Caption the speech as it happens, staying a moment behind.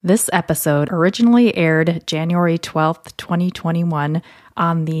This episode originally aired January 12th, 2021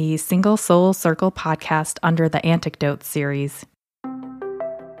 on the Single Soul Circle podcast under the Anecdotes series.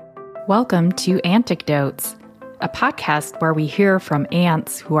 Welcome to Anecdotes, a podcast where we hear from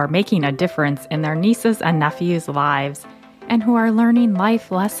aunts who are making a difference in their nieces and nephews' lives and who are learning life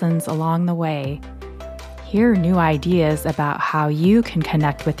lessons along the way. Hear new ideas about how you can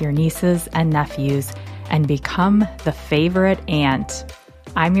connect with your nieces and nephews and become the favorite aunt.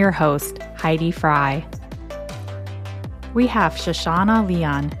 I'm your host, Heidi Fry. We have Shoshana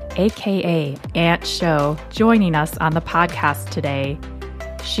Leon, aka Aunt Sho, joining us on the podcast today.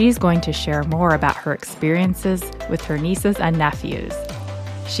 She's going to share more about her experiences with her nieces and nephews.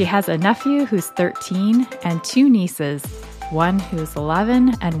 She has a nephew who's 13 and two nieces, one who's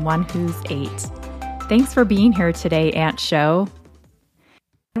 11 and one who's 8. Thanks for being here today, Aunt Sho.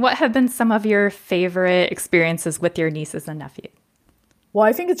 What have been some of your favorite experiences with your nieces and nephews? Well,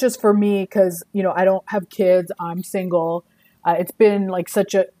 I think it's just for me because, I don't have kids. I'm single. It's been like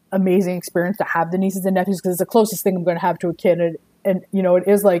such an amazing experience to have the nieces and nephews because it's the closest thing I'm going to have to a kid. And it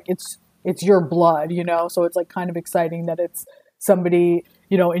is like it's your blood, so it's like kind of exciting that it's somebody,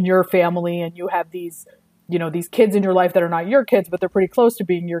 in your family and you have these, these kids in your life that are not your kids, but they're pretty close to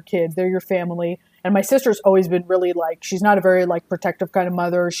being your kids. They're your family. And my sister's always been really she's not a very protective kind of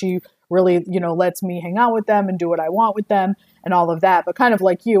mother. She really, lets me hang out with them and do what I want with them and all of that. But kind of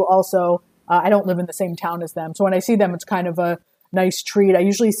like you also, I don't live in the same town as them. So when I see them, it's kind of a nice treat. I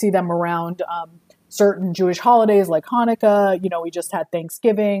usually see them around certain Jewish holidays like Hanukkah. We just had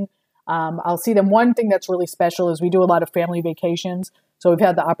Thanksgiving. I'll see them. One thing that's really special is we do a lot of family vacations. So we've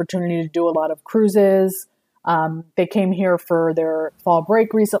had the opportunity to do a lot of cruises. They came here for their fall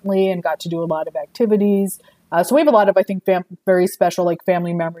break recently and got to do a lot of activities. So we have a lot of, I think, very special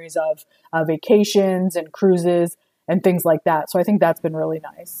family memories of vacations and cruises and things like that. So I think that's been really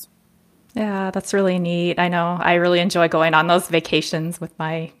nice. Yeah, that's really neat. I know I really enjoy going on those vacations with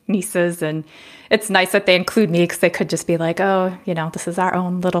my nieces, and it's nice that they include me because they could just be like, oh, this is our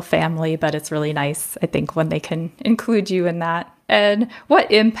own little family, but it's really nice, I think, when they can include you in that. And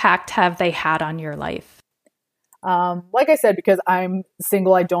what impact have they had on your life? Like I said, because I'm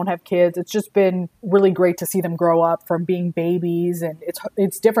single, I don't have kids. It's just been really great to see them grow up from being babies. And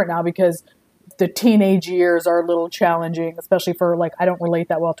it's different now because the teenage years are a little challenging, especially for I don't relate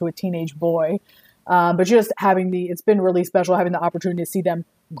that well to a teenage boy. But just it's been really special having the opportunity to see them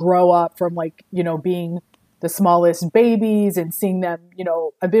grow up from being the smallest babies and seeing them,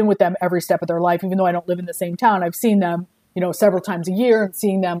 I've been with them every step of their life, even though I don't live in the same town. I've seen them, several times a year and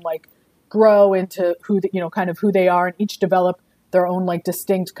seeing them grow into who they are and each develop their own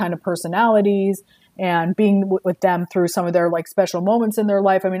distinct kind of personalities and being with them through some of their special moments in their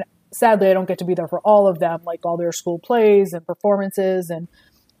life. I mean, sadly, I don't get to be there for all of them, all their school plays and performances and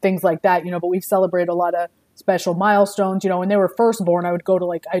things like that, but we've celebrated a lot of special milestones. When they were first born, I would go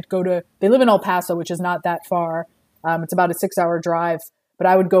to, they live in El Paso, which is not that far. It's about a 6-hour drive, but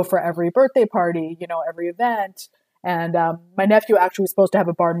I would go for every birthday party, every event. And my nephew actually was supposed to have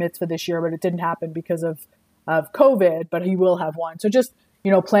a bar mitzvah this year, but it didn't happen because of COVID, but he will have one. So just,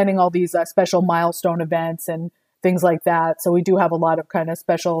 planning all these special milestone events and things like that. So we do have a lot of kind of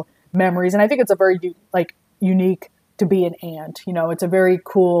special memories. And I think it's a very unique to be an aunt. It's a very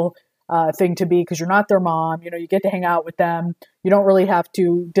cool thing to be because you're not their mom. You get to hang out with them. You don't really have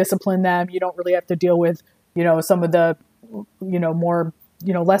to discipline them. You don't really have to deal with, some of the, more,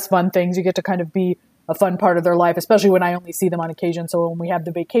 less fun things. You get to kind of be a fun part of their life, especially when I only see them on occasion. So when we have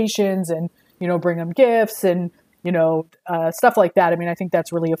the vacations and, bring them gifts and, stuff like that. I mean, I think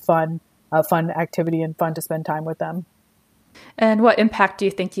that's really a fun activity and fun to spend time with them. And what impact do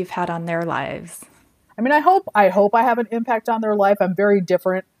you think you've had on their lives? I mean, I hope I have an impact on their life. I'm very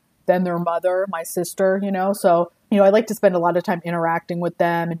different than their mother, my sister, so, I like to spend a lot of time interacting with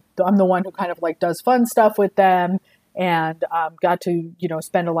them. And I'm the one who kind of does fun stuff with them. And got to,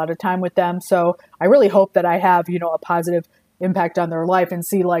 spend a lot of time with them. So I really hope that I have, a positive impact on their life and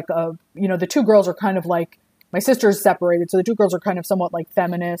see the two girls are kind of my sister's separated. So the two girls are kind of somewhat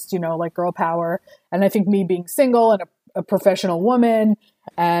feminist, girl power. And I think me being single and a professional woman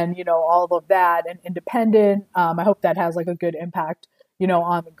and, all of that and independent, I hope that has a good impact,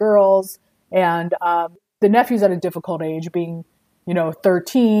 on the girls. And the nephew's at a difficult age being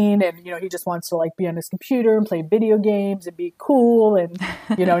 13 and, he just wants to be on his computer and play video games and be cool. And,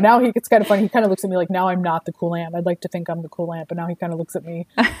 now it's kind of funny. He kind of looks at me now I'm not the cool aunt. I'd like to think I'm the cool aunt, but now he kind of looks at me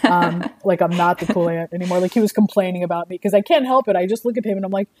like I'm not the cool aunt anymore. He was complaining about me because I can't help it. I just look at him and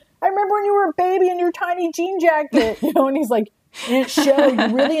I'm like, I remember when you were a baby in your tiny jean jacket, and he's like, Aunt Show,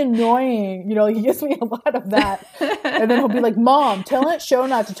 you're really annoying. You know, he gives me a lot of that. And then he'll be like, Mom, tell Aunt Show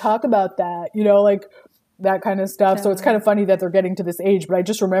not to talk about that. You know, like that kind of stuff. So it's kind of funny that they're getting to this age. But I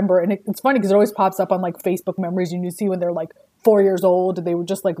just remember, and it's funny because it always pops up on like Facebook memories. And you see when they're like 4 years old and they were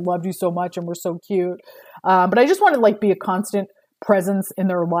just like loved you so much and were so cute. But I just want to like be a constant presence in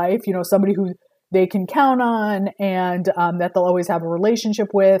their life. You know, somebody who they can count on and that they'll always have a relationship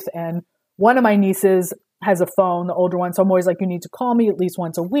with. And one of my nieces has a phone, the older one. So I'm always like, you need to call me at least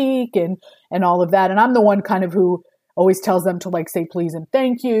once a week and all of that. And I'm the one kind of who always tells them to like say please and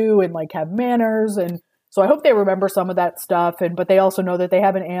thank you and like have manners. And so I hope they remember some of that stuff. But they also know that they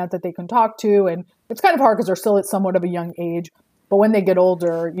have an aunt that they can talk to. And it's kind of hard because they're still at somewhat of a young age. But when they get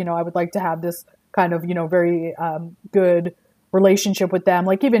older, you know, I would like to have this kind of, you know, very good relationship with them.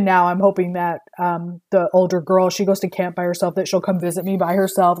 Like even now, I'm hoping that the older girl, she goes to camp by herself, that she'll come visit me by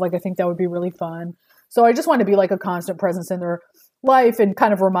herself. Like I think that would be really fun. So I just want to be like a constant presence in their life and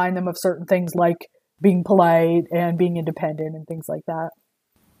kind of remind them of certain things like being polite and being independent and things like that.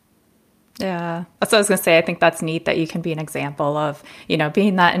 Yeah. That's what I was going to say. I think that's neat that you can be an example of, you know,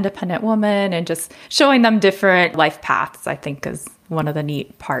 being that independent woman and just showing them different life paths, I think is one of the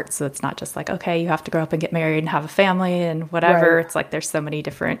neat parts. So it's not just like, okay, you have to grow up and get married and have a family and whatever. Right. It's like there's so many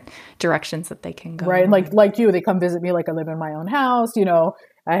different directions that they can go. Right. And like you, they come visit me, like I live in my own house, you know,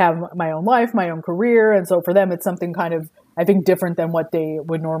 I have my own life, my own career. And so for them, it's something kind of, I think, different than what they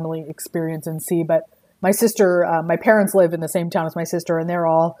would normally experience and see. But my sister, my parents live in the same town as my sister, and they're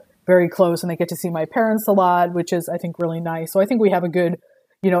all very close and they get to see my parents a lot, which is, I think, really nice. So I think we have a good,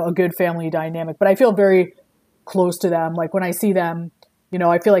 you know, a good family dynamic, but I feel very close to them. Like when I see them, you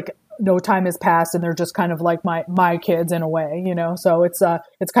know, I feel like no time has passed and they're just kind of like my kids in a way, you know? So it's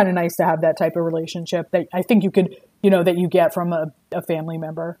kind of nice to have that type of relationship that I think you could, you know, that you get from a family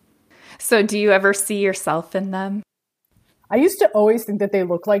member. So do you ever see yourself in them? I used to always think that they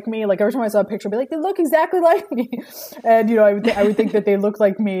look like me. Like every time I saw a picture, I'd be like, they look exactly like me. And, you know, I would think that they look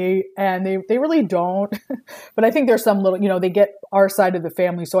like me and they really don't. But I think there's some little, you know, they get our side of the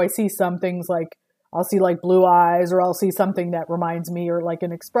family. So I see some things like, I'll see like blue eyes or I'll see something that reminds me or like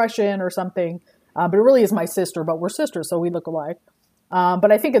an expression or something. But it really is my sister, but we're sisters, so we look alike.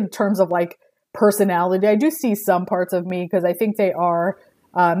 But I think in terms of like personality, I do see some parts of me because I think they are,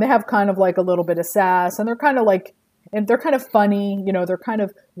 they have kind of like a little bit of sass and they're kind of like, and they're kind of funny, you know, they're kind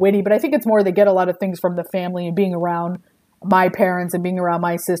of witty, but I think it's more they get a lot of things from the family and being around my parents and being around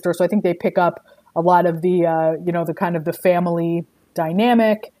my sister. So I think they pick up a lot of the, you know, the kind of the family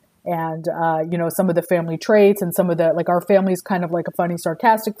dynamic and, you know, some of the family traits and some of the, like our family's kind of like a funny,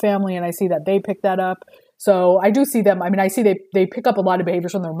 sarcastic family. And I see that they pick that up. So I do see them. I mean, I see they pick up a lot of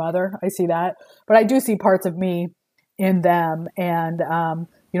behaviors from their mother. I see that, but I do see parts of me in them. And,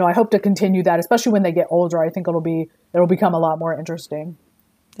 you know, I hope to continue that, especially when they get older. I think it'll become a lot more interesting.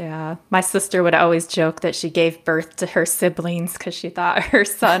 Yeah. My sister would always joke that she gave birth to her siblings because she thought her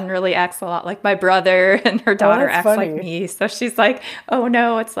son really acts a lot like my brother and her daughter acts funny. Like me. So she's like, oh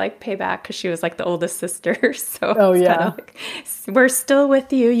no, it's like payback because she was like the oldest sister. So it's kind of like, we're still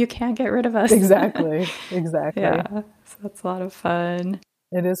with you. You can't get rid of us. Exactly. Yeah. So that's a lot of fun.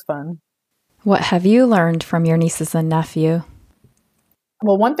 It is fun. What have you learned from your nieces and nephew?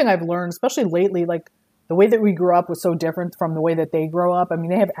 Well, one thing I've learned, especially lately, like the way that we grew up was so different from the way that they grow up. I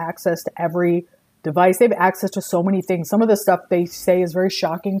mean, they have access to every device. They have access to so many things. Some of the stuff they say is very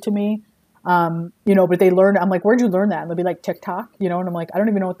shocking to me, you know, but they learn. I'm like, where'd you learn that? And they'll be like, TikTok, you know, and I'm like, I don't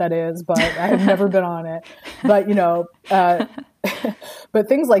even know what that is, but I have never been on it. But, you know, but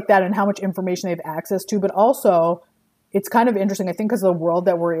things like that and how much information they have access to. But also, it's kind of interesting, I think, because of the world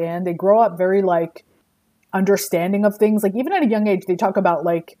that we're in. They grow up very, like, understanding of things. Like, even at a young age, they talk about,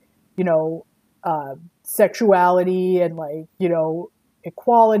 like, you know, sexuality and like, you know,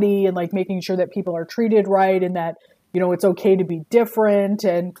 equality and like making sure that people are treated right and that, you know, it's okay to be different.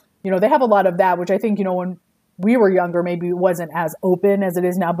 And, you know, they have a lot of that, which I think, you know, when we were younger, maybe it wasn't as open as it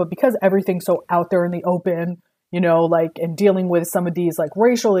is now, but because everything's so out there in the open, you know, like, and dealing with some of these like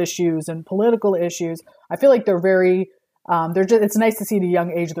racial issues and political issues, I feel like they're very, it's nice to see at a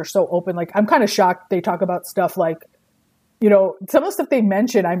young age, they're so open. Like, I'm kind of shocked they talk about stuff like, you know, some of the stuff they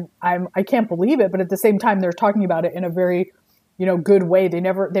mention, I can't believe it, but at the same time, they're talking about it in a very, you know, good way. They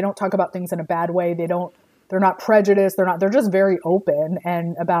don't talk about things in a bad way. They're not prejudiced. They're just very open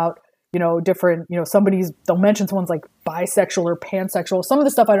and about, you know, different, you know, they'll mention someone's like bisexual or pansexual. Some of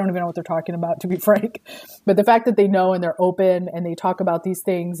the stuff I don't even know what they're talking about, to be frank, but the fact that they know and they're open and they talk about these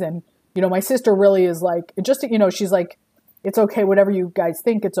things. And, you know, my sister really is like, just, you know, she's like, it's okay, whatever you guys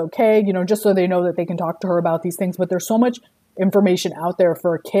think, it's okay, you know, just so they know that they can talk to her about these things. But there's so much information out there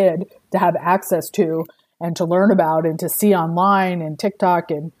for a kid to have access to. and to learn about and to see online and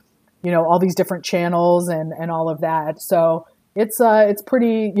TikTok and, all these different channels and all of that. So it's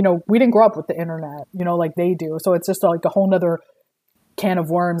pretty, we didn't grow up with the internet, like they do. So it's just like a whole nother can of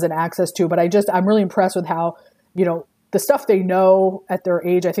worms and access to. But I'm really impressed with how, the stuff they know at their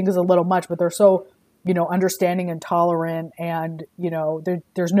age, I think is a little much, but they're so, understanding and tolerant, and,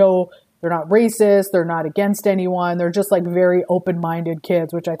 they're not racist. They're not against anyone. They're just like very open-minded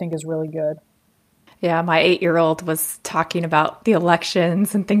kids, which I think is really good. Yeah, my 8-year-old was talking about the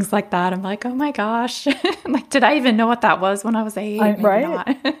elections and things like that. I'm like, oh my gosh. I'm like, did I even know what that was when I was 8?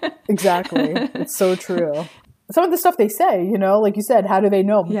 Right? Exactly. It's so true. Some of the stuff they say, like you said, how do they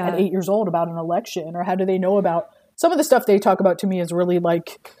know at 8 years old about an election? Or how do they know about some of the stuff they talk about to me is really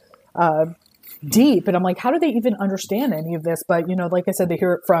like deep. And I'm like, how do they even understand any of this? But, like I said, they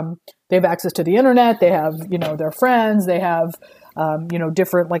have access to the internet. They have, their friends. They have,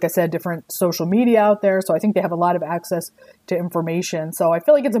 different social media out there. So I think they have a lot of access to information. So I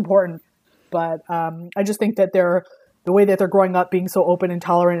feel like it's important. But I just think that the way that they're growing up being so open and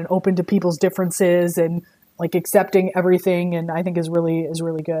tolerant and open to people's differences and like accepting everything, and I think is really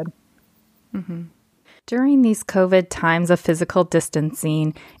good. Mm-hmm. During these COVID times of physical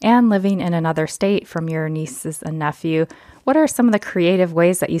distancing and living in another state from your nieces and nephew, what are some of the creative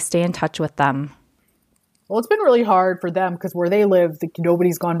ways that you stay in touch with them? Well, it's been really hard for them because where they live,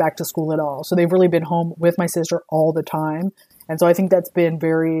 nobody's gone back to school at all. So they've really been home with my sister all the time. And so I think that's been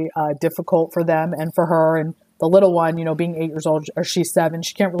very difficult for them and for her. And the little one, being 8 years old, or she's 7,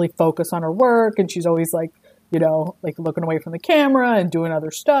 she can't really focus on her work. And she's always like looking away from the camera and doing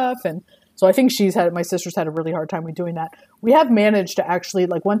other stuff. And so I think my sister's had a really hard time with doing that. We have managed to actually,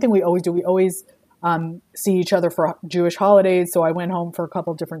 like, one thing we always do, we always see each other for Jewish holidays. So I went home for a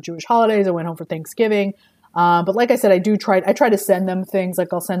couple of different Jewish holidays. I went home for Thanksgiving. But like I said, I try to send them things, like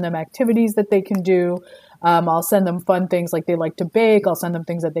I'll send them activities that they can do. I'll send them fun things like they like to bake. I'll send them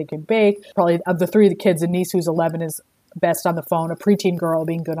things that they can bake. Probably of the 3 of the kids, a niece who's 11 is best on the phone, a preteen girl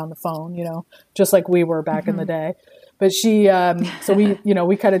being good on the phone, just like we were back in the day. But she, so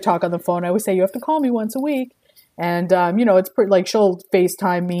we kind of talk on the phone. I always say, you have to call me once a week. And, it's pretty, like, she'll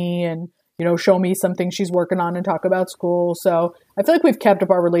FaceTime me and, show me some things she's working on and talk about school. So I feel like we've kept up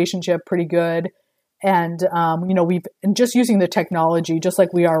our relationship pretty good. And, and just using the technology, just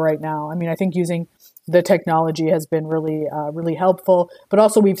like we are right now. I mean, I think using the technology has been really, really helpful. But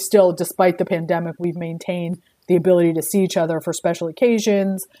also we've still, despite the pandemic, we've maintained the ability to see each other for special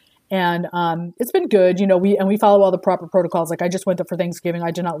occasions. And it's been good. We follow all the proper protocols. Like I just went there for Thanksgiving.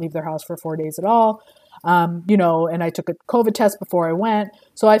 I did not leave their house for 4 days at all. And I took a COVID test before I went.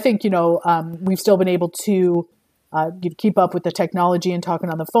 So I think, we've still been able to keep up with the technology and talking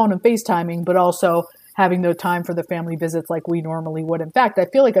on the phone and FaceTiming, but also having the time for the family visits like we normally would. In fact, I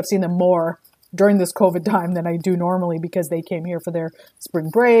feel like I've seen them more during this COVID time than I do normally because they came here for their spring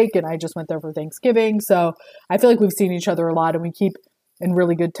break and I just went there for Thanksgiving. So I feel like we've seen each other a lot and we keep in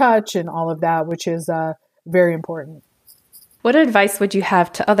really good touch and all of that, which is very important. What advice would you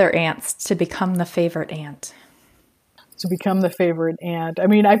have to other aunts to become the favorite aunt? To become the favorite aunt. I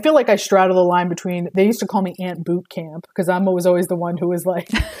mean, I feel like I straddle the line between, they used to call me Aunt Boot Camp because I was always the one who was like,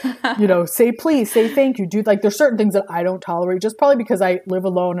 say please, say thank you, dude. Like there's certain things that I don't tolerate just probably because I live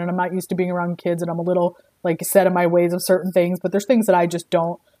alone and I'm not used to being around kids and I'm a little like set in my ways of certain things, but there's things that I just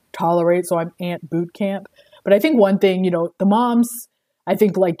don't tolerate. So I'm Aunt Boot Camp. But I think one thing, the moms, I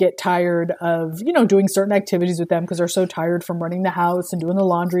think like get tired of, doing certain activities with them because they're so tired from running the house and doing the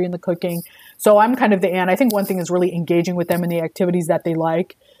laundry and the cooking. So I'm kind of the aunt. I think one thing is really engaging with them in the activities that they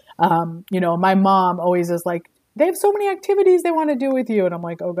like. My mom always is like, they have so many activities they want to do with you. And I'm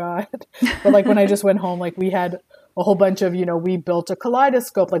like, oh God. But like when I just went home, like we had a whole bunch of, we built a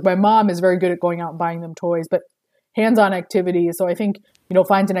kaleidoscope. Like my mom is very good at going out and buying them toys, but hands-on activities. So I think,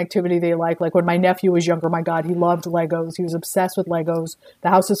 finds an activity they like. Like when my nephew was younger, my God, he loved Legos. He was obsessed with Legos. The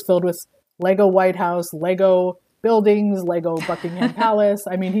house is filled with Lego White House, Lego buildings, Lego Buckingham Palace.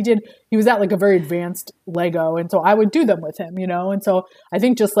 I mean, he was at like a very advanced Lego. And so I would do them with him, and so I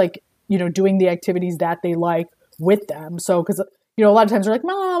think just like, doing the activities that they like with them. So, cause a lot of times they're like,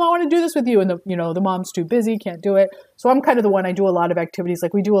 Mom, I want to do this with you. And the mom's too busy, can't do it. So I'm kind of the one, I do a lot of activities.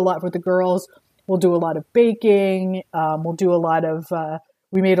 Like we do a lot with the girls. We'll do a lot of baking. We'll do a lot of,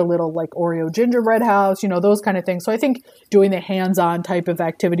 we made a little like Oreo gingerbread house, those kind of things. So I think doing the hands-on type of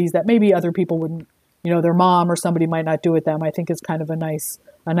activities that maybe other people wouldn't, their mom or somebody might not do with them, I think is kind of a nice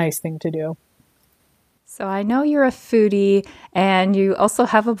thing to do. So I know you're a foodie and you also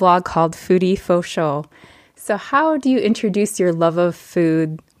have a blog called Foodie Faux Show. So how do you introduce your love of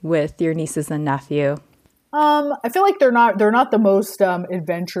food with your nieces and nephew? I feel like they're not the most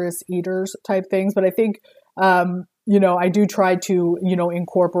adventurous eaters type things, but I think I do try to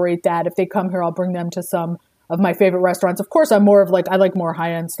incorporate that. If they come here, I'll bring them to some of my favorite restaurants. Of course, I'm more of I like more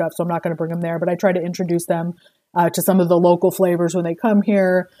high end stuff, so I'm not going to bring them there. But I try to introduce them to some of the local flavors when they come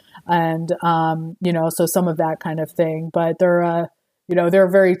here, and so some of that kind of thing. But they're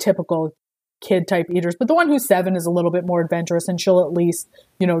very typical kid type eaters. But the one who's 7 is a little bit more adventurous, and she'll at least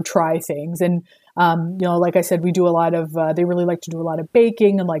try things. And like I said, we do a lot of. They really like to do a lot of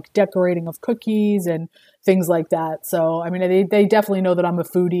baking and like decorating of cookies and things like that. So I mean, they definitely know that I'm a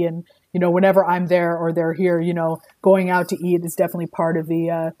foodie, and whenever I'm there or they're here, going out to eat is definitely part of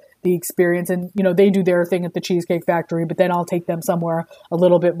the experience. And they do their thing at the Cheesecake Factory, but then I'll take them somewhere a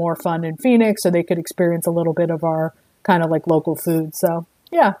little bit more fun in Phoenix so they could experience a little bit of our kind of like local food. So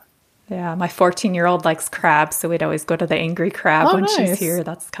yeah. Yeah, my 14-year-old likes crab, so we'd always go to the Angry Crab when she's here.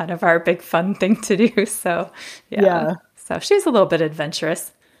 That's kind of our big fun thing to do. So yeah. So she's a little bit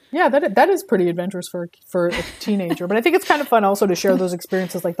adventurous. Yeah, that is pretty adventurous for a teenager. But I think it's kind of fun also to share those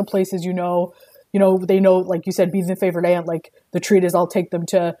experiences, like the places they know, like you said, be the favorite aunt. Like the treat is I'll take them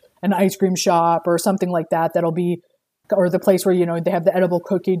to an ice cream shop or something like that. That'll be, or the place where they have the edible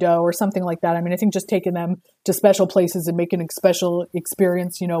cookie dough or something like that. I mean, I think just taking them to special places and making a special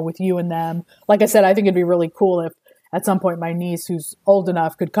experience, with you and them. Like I said, I think it'd be really cool if at some point my niece, who's old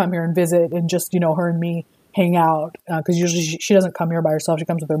enough, could come here and visit and just her and me hang out, because usually she doesn't come here by herself. She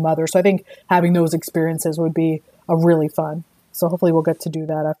comes with her mother. So I think having those experiences would be a really fun. So hopefully we'll get to do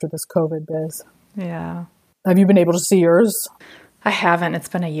that after this COVID biz. Yeah. Have you been able to see yours? I haven't. It's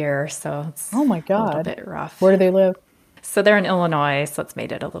been a year, so it's oh my God, a little bit rough. Where do they live? So they're in Illinois, so it's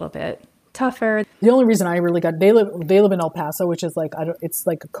made it a little bit tougher. The only reason I really they live in El Paso, which is it's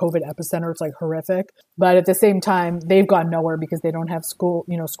like a COVID epicenter. It's like horrific. But at the same time, they've gone nowhere because they don't have school.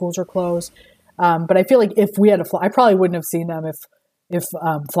 Schools are closed. But I feel like if we had to fly, I probably wouldn't have seen them if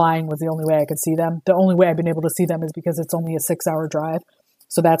flying was the only way I could see them. The only way I've been able to see them is because it's only a 6-hour drive.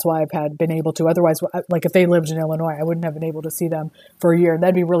 So that's why I've been able to. Otherwise, like if they lived in Illinois, I wouldn't have been able to see them for a year. And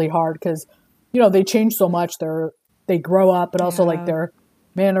that'd be really hard because, they change so much. They grow up, but also like their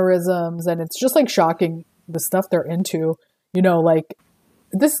mannerisms. And it's just like shocking the stuff they're into, like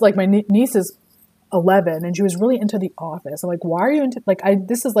this, like my niece is 11 and she was really into The Office. I'm like, why are you into,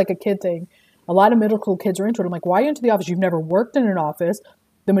 this is like a kid thing. A lot of middle school kids are into it. I'm like, why are you into The Office? You've never worked in an office.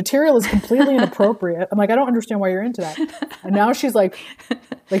 The material is completely inappropriate. I'm like, I don't understand why you're into that. And now she's like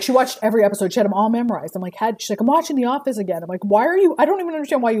she watched every episode. She had them all memorized. I'm like, she's like, I'm watching The Office again. I'm like, why are you, I don't even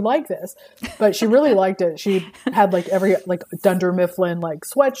understand why you like this. But she really liked it. She had every Dunder Mifflin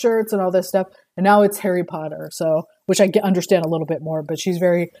sweatshirts and all this stuff. And now it's Harry Potter. So, which I understand a little bit more, but she's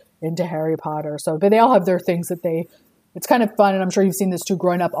very into Harry Potter. So, but they all have their things that it's kind of fun. And I'm sure you've seen this too,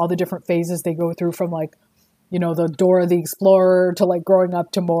 growing up, all the different phases they go through from the Dora the Explorer to growing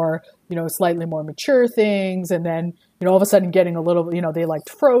up to more, slightly more mature things. And then, all of a sudden getting a little, they liked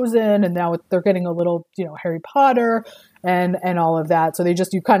Frozen, and now they're getting a little, Harry Potter and all of that. So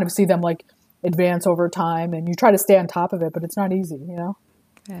you kind of see them advance over time, and you try to stay on top of it, but it's not easy,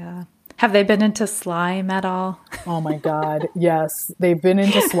 Yeah. Have they been into slime at all? Oh my God. Yes. They've been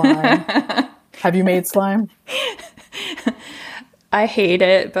into slime. Have you made slime? I hate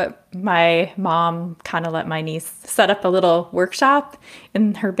it, but my mom kind of let my niece set up a little workshop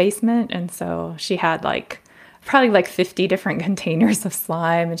in her basement. And so she had probably 50 different containers of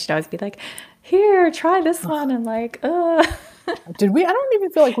slime. And she'd always be like, here, try this one. And Did we? I don't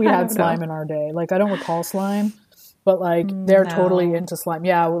even feel like we had slime in our day. I don't recall slime, but they're totally into slime.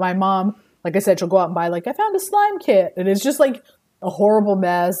 Yeah. My mom, like I said, she'll go out and buy I found a slime kit. And it's just a horrible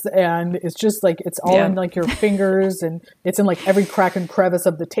mess, and it's just it's all in your fingers, and it's in every crack and crevice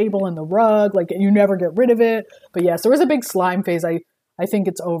of the table and the rug, you never get rid of it. But yes, there was a big slime phase. I think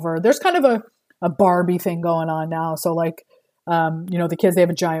it's over. There's kind of a Barbie thing going on now. So the kids, they have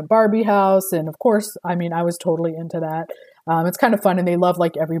a giant Barbie house, and of course, I was totally into that. It's kind of fun, and they love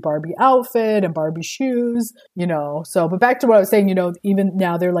every Barbie outfit and Barbie shoes, so, but back to what I was saying, even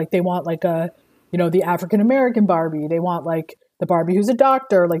now they're they want the African American Barbie. They want the Barbie who's a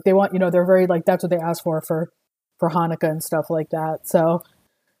doctor. They want, they're very that's what they ask for Hanukkah and stuff like that. So,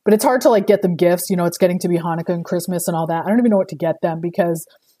 but it's hard to get them gifts. It's getting to be Hanukkah and Christmas and all that. I don't even know what to get them because,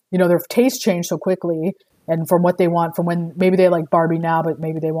 their tastes change so quickly. And from what they want, from when maybe they like Barbie now, but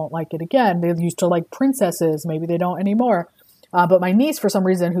maybe they won't like it again. They used to like princesses. Maybe they don't anymore. But my niece, for some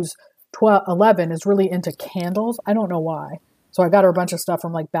reason, who's 11, is really into candles. I don't know why. So I got her a bunch of stuff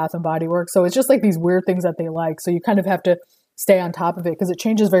from Bath and Body Works. So it's just these weird things that they like. So you kind of have to stay on top of it because it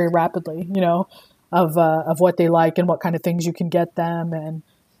changes very rapidly, of what they like and what kind of things you can get them. And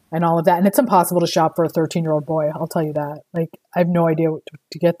and all of that. And it's impossible to shop for a 13-year-old boy. I'll tell you that. Like, I have no idea what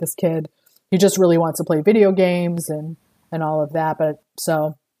to get this kid. He just really wants to play video games and all of that. But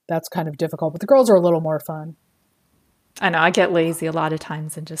so that's kind of difficult. But the girls are a little more fun. I know I get lazy a lot of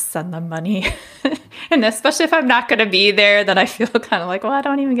times and just send them money. And especially if I'm not going to be there, then I feel kind of like, well, I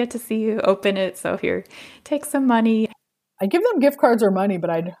don't even get to see you open it. So here, take some money. I give them gift cards or money, but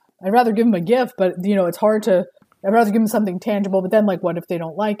I'd rather give them a gift. But, it's hard to, I'd rather give them something tangible. But then, like, what if they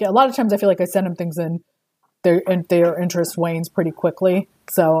don't like it? A lot of times I feel like I send them things and their interest wanes pretty quickly.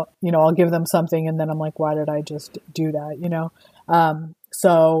 So, I'll give them something and then I'm like, why did I just do that?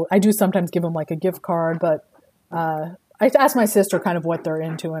 So I do sometimes give them like a gift card, but I asked my sister kind of what they're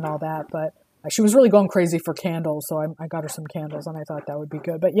into and all that, but she was really going crazy for candles. So I got her some candles and I thought that would be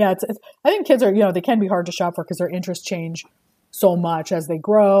good. But yeah, I think kids are, they can be hard to shop for because their interests change so much as they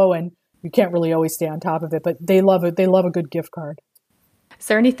grow and you can't really always stay on top of it, but they love it. They love a good gift card. Is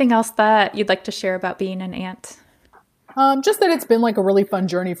there anything else that you'd like to share about being an aunt? Just that it's been like a really fun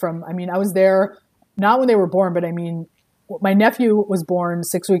journey I was there, not when they were born, but my nephew was born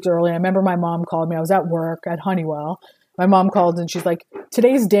 6 weeks early. I remember my mom called me. I was at work at Honeywell. My mom called and she's like,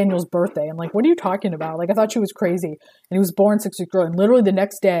 today's Daniel's birthday. I'm like, what are you talking about? Like, I thought she was crazy. And he was born 6 weeks early. And literally the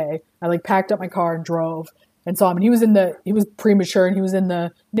next day, I packed up my car and drove and saw him. And he was premature and he was in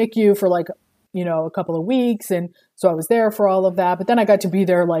the NICU for a couple of weeks. And so I was there for all of that. But then I got to be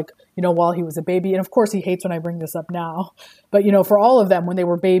there while he was a baby. And of course he hates when I bring this up now. But, for all of them, when they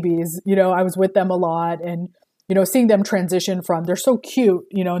were babies, I was with them a lot and, seeing them transition from, they're so cute,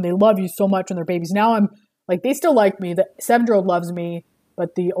 and they love you so much when they're babies. Now I'm like, they still like me. The 7-year-old loves me,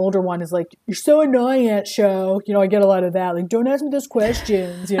 but the older one is like, you're so annoying at show. I get a lot of that. Like, don't ask me those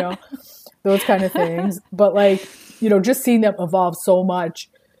questions, those kind of things. But just seeing them evolve so much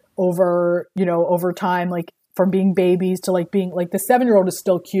over time, from being babies to being the 7-year-old is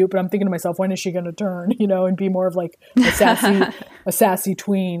still cute, but I'm thinking to myself, when is she going to turn, and be more of a sassy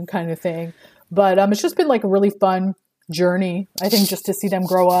tween kind of thing. But it's just been a really fun journey, I think, just to see them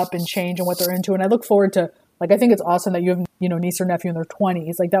grow up and change and what they're into. And I look forward to, I think it's awesome that you have, niece or nephew in their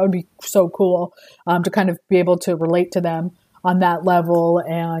 20s. That would be so cool to kind of be able to relate to them on that level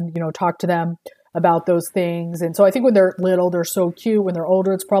and, talk to them about those things. And so I think when they're little, they're so cute. When they're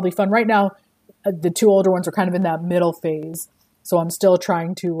older, it's probably fun. Right now, the two older ones are kind of in that middle phase. So I'm still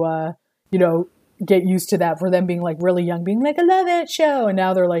trying to, get used to that for them being really young, being I love it, show. And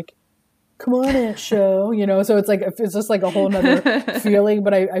now they're come on, Aunt Show, so it's just a whole nother feeling,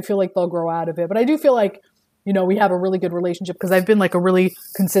 but I feel like they'll grow out of it. But I do feel we have a really good relationship because I've been a really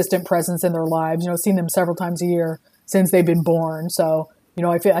consistent presence in their lives, seeing them several times a year since they've been born. So,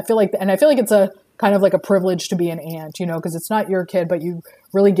 I feel like it's a kind of a privilege to be an aunt, because it's not your kid, but you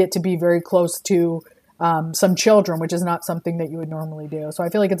really get to be very close to some children, which is not something that you would normally do. So I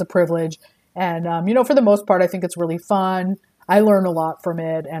feel like it's a privilege. And, for the most part, I think it's really fun. I learn a lot from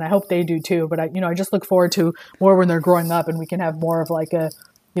it and I hope they do too. But I just look forward to more when they're growing up and we can have more of a,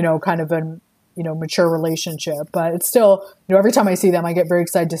 kind of a, mature relationship. But it's still, every time I see them, I get very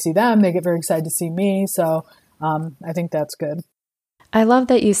excited to see them. They get very excited to see me. So I think that's good. I love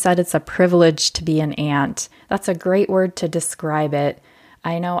that you said it's a privilege to be an aunt. That's a great word to describe it.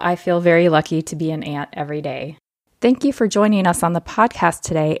 I know I feel very lucky to be an aunt every day. Thank you for joining us on the podcast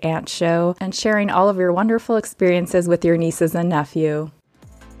today, Aunt Show, and sharing all of your wonderful experiences with your nieces and nephew.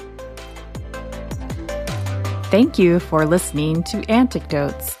 Thank you for listening to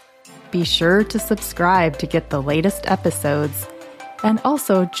Anecdotes. Be sure to subscribe to get the latest episodes. And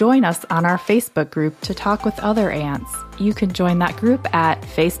also join us on our Facebook group to talk with other aunts. You can join that group at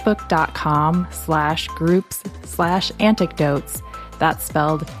facebook.com/groups/anecdotes. That's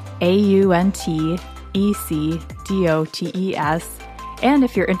spelled AUNTECDOTES. And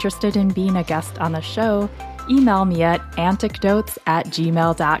if you're interested in being a guest on the show, email me at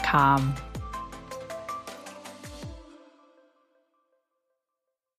anecdotes@gmail.com.